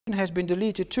has been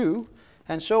deleted too,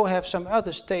 and so have some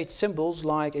other state symbols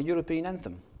like a European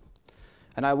anthem.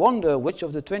 And I wonder which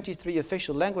of the 23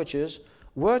 official languages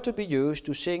were to be used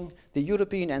to sing the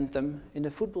European anthem in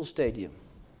a football stadium.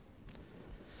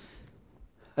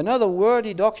 Another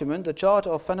wordy document, the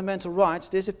Charter of Fundamental Rights,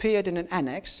 disappeared in an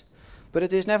annex, but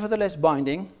it is nevertheless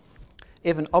binding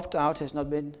if an opt-out has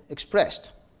not been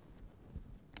expressed.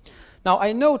 Now,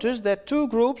 I notice that two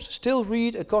groups still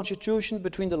read a constitution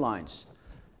between the lines,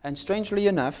 and strangely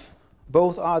enough,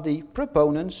 both are the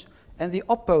proponents and the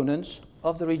opponents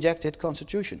of the rejected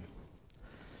constitution.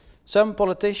 Some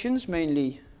politicians,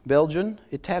 mainly Belgian,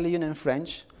 Italian and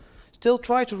French, still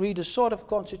try to read a sort of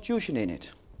constitution in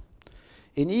it.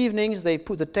 In evenings they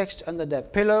put the text under their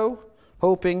pillow,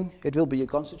 hoping it will be a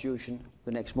constitution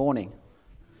the next morning.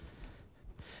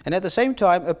 And at the same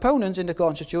time, opponents in the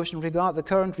constitution regard the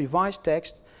current revised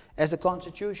text as a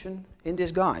constitution in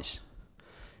disguise.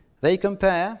 They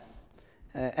compare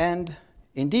and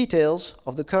in details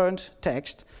of the current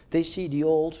text they see the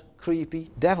old creepy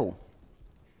devil.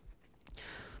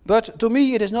 But to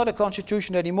me it is not a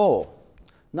constitution anymore,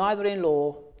 neither in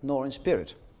law nor in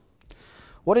spirit.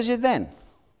 What is it then?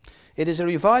 It is a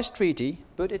revised treaty,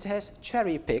 but it has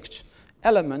cherry-picked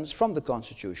elements from the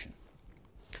constitution.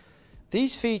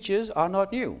 These features are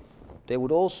not new. They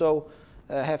would also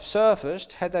have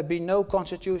surfaced had there been no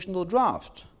constitutional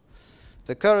draft.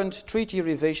 The current treaty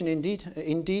revision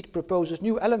indeed proposes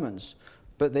new elements,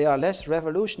 but they are less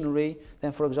revolutionary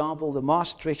than, for example, the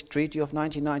Maastricht Treaty of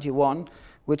 1991,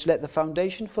 which laid the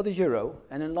foundation for the euro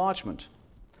and enlargement.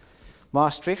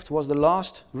 Maastricht was the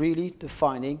last really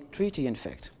defining treaty, in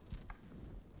fact.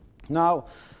 Now,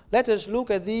 let us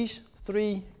look at these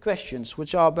three questions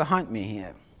which are behind me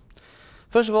here.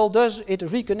 First of all, does it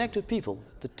reconnect to people,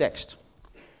 the text?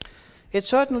 It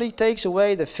certainly takes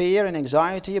away the fear and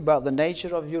anxiety about the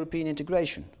nature of European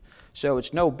integration. So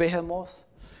it's no behemoth,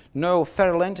 no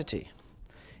feral entity.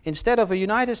 Instead of a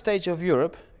United States of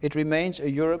Europe, it remains a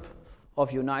Europe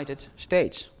of United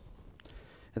States.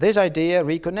 This idea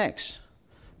reconnects,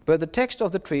 but the text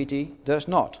of the treaty does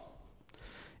not.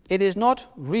 It is not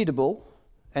readable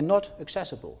and not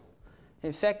accessible.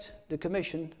 In fact, the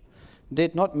Commission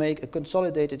did not make a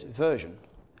consolidated version.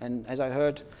 And as I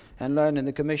heard and learned in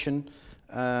the Commission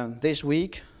this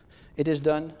week, it is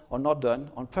done or not done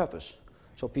on purpose,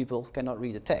 so people cannot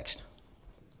read the text.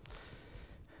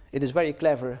 It is very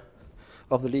clever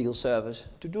of the legal service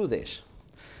to do this.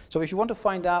 So if you want to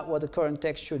find out what the current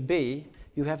text should be,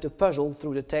 you have to puzzle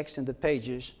through the text and the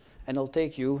pages, and it'll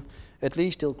take you at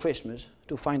least till Christmas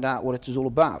to find out what it is all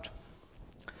about.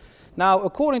 Now,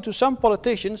 according to some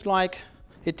politicians, like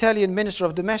Italian Minister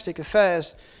of Domestic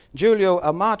Affairs Giulio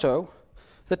Amato,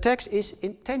 the text is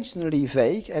intentionally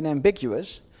vague and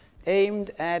ambiguous,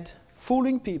 aimed at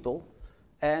fooling people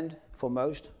and, for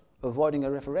most, avoiding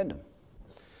a referendum.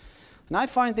 And I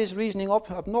find this reasoning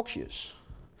obnoxious.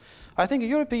 I think a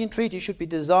European treaty should be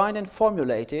designed and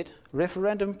formulated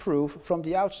referendum-proof from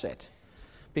the outset,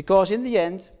 because in the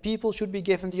end, people should be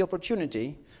given the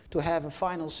opportunity to have a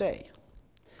final say.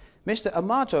 Mr.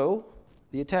 Amato,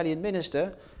 the Italian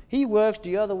minister, he works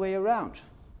the other way around.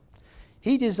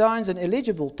 He designs an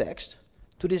illegible text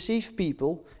to deceive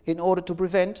people in order to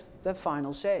prevent their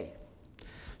final say.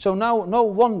 So now, no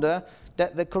wonder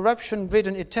that the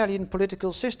corruption-ridden Italian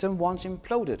political system once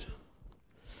imploded.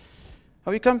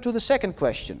 Now we come to the second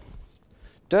question.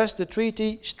 Does the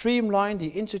treaty streamline the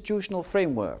institutional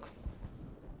framework?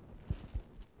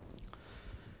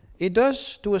 It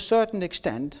does to a certain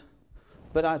extent,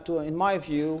 but in my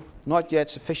view, not yet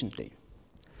sufficiently.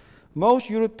 Most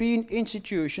European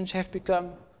institutions have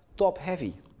become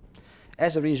top-heavy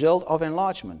as a result of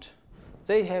enlargement.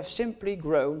 They have simply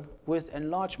grown with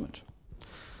enlargement.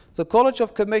 The College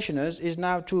of Commissioners is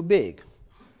now too big,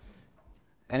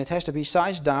 and it has to be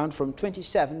sized down from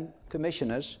 27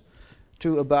 commissioners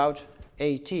to about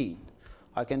 18.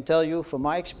 I can tell you from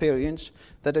my experience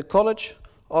that a College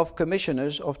of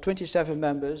Commissioners of 27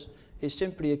 members is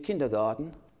simply a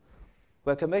kindergarten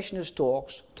where commissioners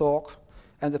talk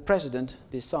and the president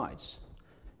decides.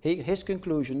 His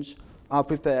conclusions are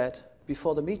prepared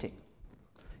before the meeting.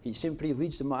 He simply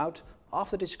reads them out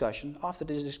after this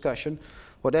discussion,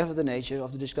 whatever the nature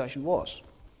of the discussion was.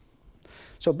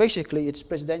 So basically it's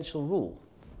presidential rule.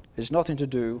 It's nothing to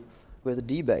do with a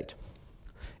debate.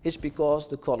 It's because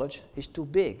the college is too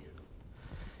big.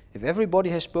 If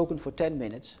everybody has spoken for 10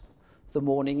 minutes, the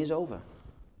morning is over.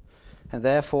 And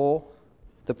therefore,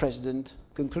 the president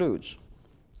concludes.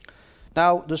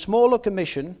 Now, the smaller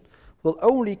commission will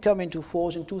only come into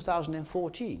force in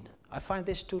 2014. I find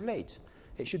this too late.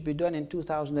 It should be done in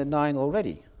 2009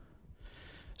 already.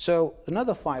 So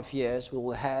another 5 years we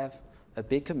will have a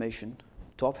big commission,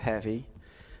 top heavy,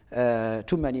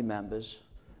 too many members,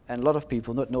 and a lot of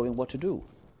people not knowing what to do.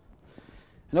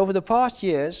 And over the past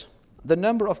years, the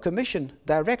number of commission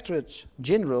directorates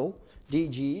general,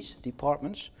 DGs,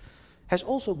 departments, has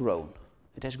also grown.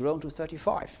 It has grown to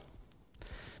 35.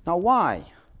 Now why?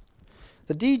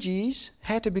 The DGs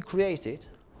had to be created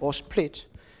or split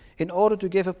in order to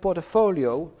give a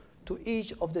portfolio to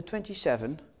each of the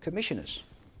 27 commissioners.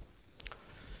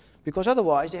 Because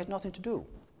otherwise they had nothing to do.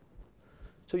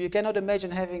 So you cannot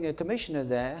imagine having a commissioner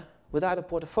there without a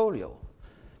portfolio.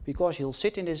 Because he'll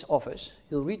sit in his office,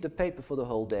 he'll read the paper for the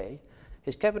whole day,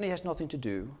 his cabinet has nothing to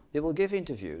do, they will give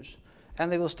interviews,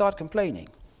 and they will start complaining.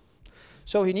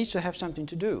 So he needs to have something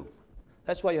to do.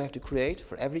 That's why you have to create,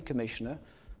 for every commissioner,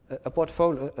 a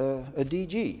portfolio, a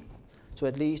DG. So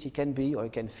at least he can be, or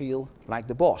he can feel like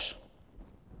the boss.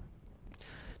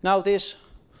 Now this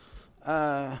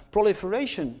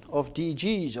proliferation of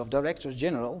DGs, of directors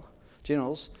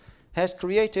generals, has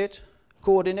created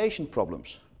coordination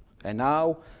problems. And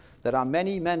now there are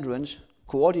many Mandarins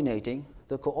coordinating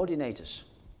the coordinators.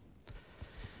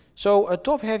 So a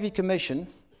top-heavy commission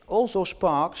also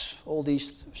sparks all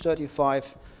these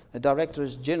 35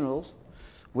 directors general,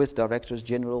 with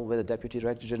a deputy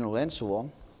director general and so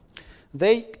on.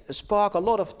 They spark a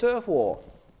lot of turf war,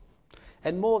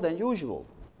 and more than usual,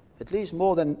 at least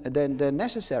more than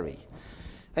necessary.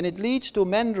 And it leads to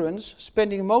Mandarins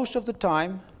spending most of the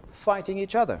time fighting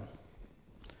each other.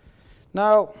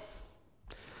 Now,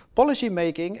 policy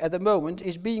making at the moment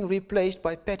is being replaced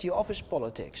by petty office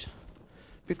politics,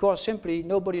 because simply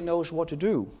nobody knows what to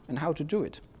do and how to do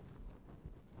it.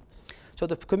 So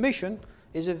the Commission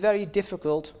is a very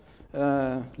difficult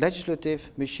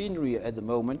legislative machinery at the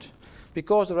moment,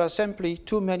 because there are simply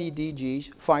too many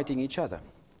DGs fighting each other.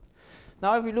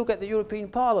 Now if we look at the European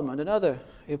Parliament, another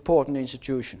important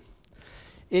institution,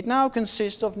 it now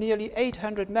consists of nearly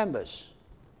 800 members.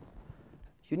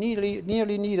 You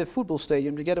nearly need a football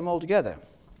stadium to get them all together.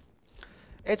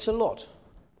 It's a lot.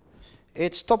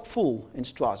 It's top full in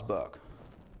Strasbourg.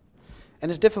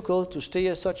 And it's difficult to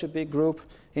steer such a big group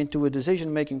into a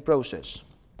decision-making process.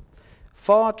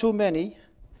 Far too many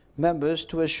members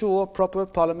to assure proper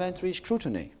parliamentary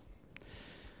scrutiny.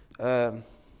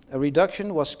 A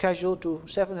reduction was scheduled to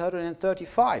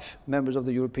 735 members of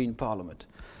the European Parliament.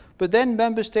 But then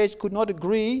member states could not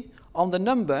agree on the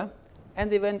number, and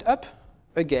they went up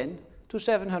again to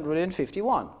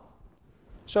 751.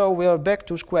 So we are back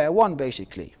to square one,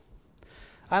 basically.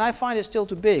 And I find it still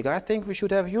too big. I think we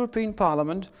should have a European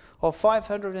Parliament of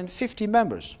 550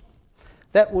 members.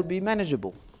 That would be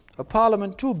manageable. A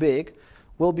parliament too big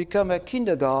will become a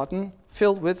kindergarten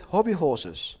filled with hobby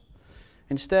horses.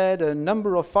 Instead, a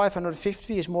number of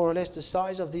 550 is more or less the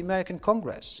size of the American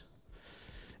Congress.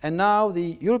 And now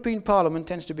the European Parliament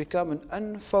tends to become an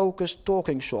unfocused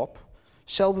talking shop,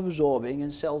 self-absorbing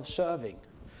and self-serving.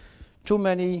 Too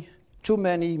many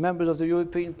members of the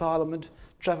European Parliament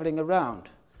traveling around.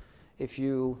 If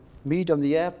you meet on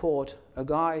the airport a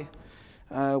guy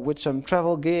with some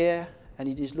travel gear and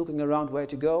he is looking around where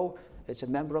to go, it's a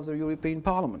member of the European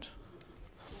Parliament.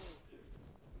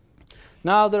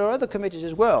 Now there are other committees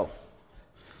as well.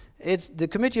 It's the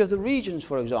Committee of the Regions,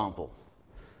 for example.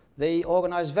 They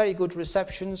organize very good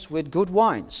receptions with good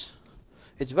wines.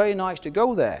 It's very nice to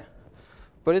go there,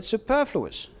 but it's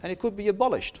superfluous and it could be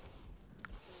abolished.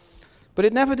 But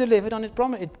it never delivered on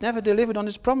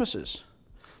its promises.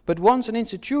 But once an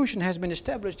institution has been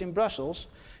established in Brussels,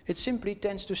 it simply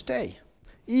tends to stay,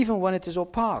 even when it is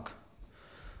opaque.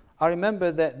 I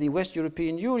remember that the West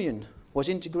European Union was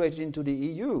integrated into the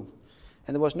EU,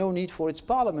 and there was no need for its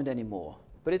parliament anymore.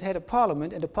 But it had a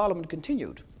parliament, and the parliament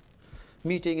continued,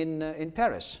 meeting in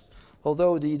Paris,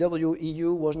 although the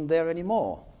WEU wasn't there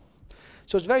anymore.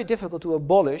 So it's very difficult to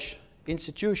abolish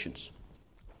institutions.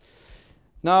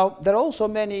 Now, there are also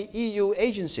many EU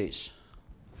agencies.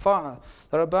 There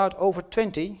are about over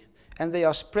 20, and they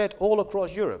are spread all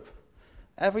across Europe.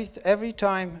 Every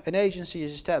time an agency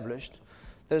is established,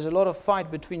 there's a lot of fight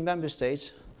between member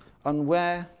states on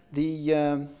where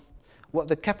what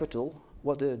the capital,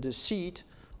 what the seat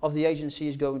of the agency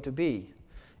is going to be.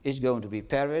 Is it going to be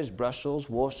Paris, Brussels,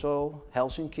 Warsaw,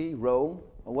 Helsinki, Rome,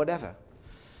 or whatever?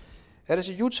 There is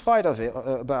a huge fight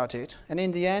about it, and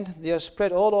in the end, they are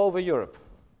spread all over Europe.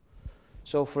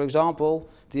 So, for example,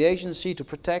 the agency to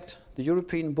protect the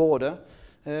European border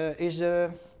is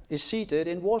seated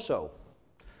in Warsaw.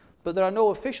 But there are no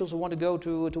officials who want to go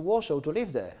to Warsaw to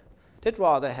live there. They'd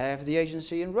rather have the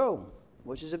agency in Rome,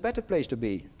 which is a better place to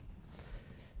be.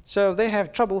 So they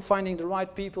have trouble finding the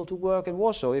right people to work in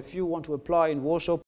Warsaw. If you want to apply in Warsaw,